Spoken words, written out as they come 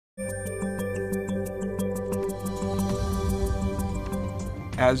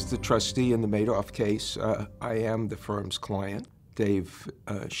As the trustee in the Madoff case, I am the firm's client. Dave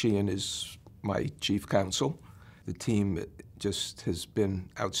Sheehan is my chief counsel. The team just has been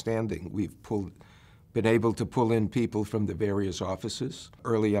outstanding. We've been able to pull in people from the various offices.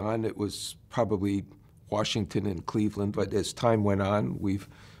 Early on, it was probably Washington and Cleveland, but as time went on, we've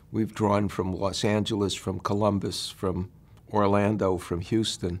drawn from Los Angeles, from Columbus, from Orlando, from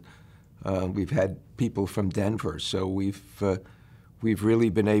Houston. We've had people from Denver, so we've really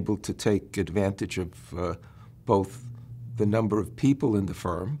been able to take advantage of both the number of people in the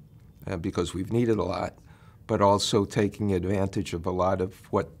firm, because we've needed a lot, but also taking advantage of a lot of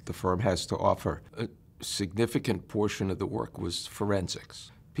what the firm has to offer. A significant portion of the work was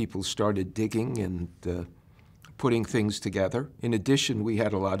forensics. People started digging and putting things together. In addition, we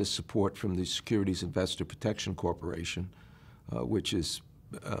had a lot of support from the Securities Investor Protection Corporation, which is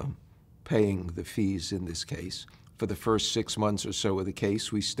paying the fees in this case. For the first 6 months or so of the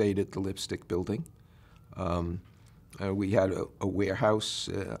case, we stayed at the Lipstick Building. We had a warehouse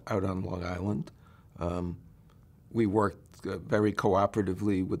out on Long Island. We worked very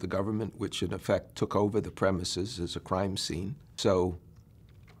cooperatively with the government, which in effect took over the premises as a crime scene. So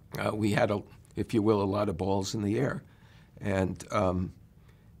we had, if you will, a lot of balls in the air. And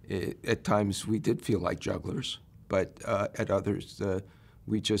at times we did feel like jugglers, but at others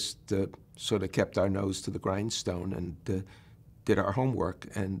we just sort of kept our nose to the grindstone and did our homework,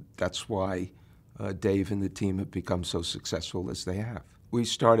 and that's why Dave and the team have become so successful as they have. We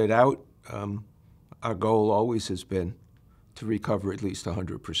started out, our goal always has been to recover at least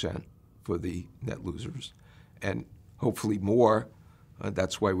 100% for the net losers, and hopefully more.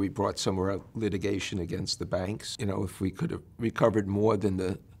 That's why we brought some of our litigation against the banks. You know, if we could have recovered more than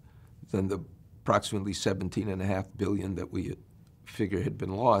the approximately $17.5 billion that we figure had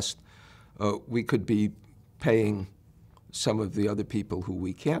been lost, we could be paying some of the other people who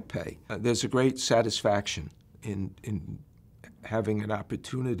we can't pay. There's a great satisfaction in having an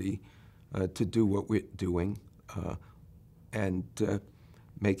opportunity to do what we're doing and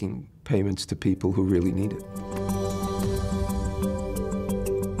making payments to people who really need it.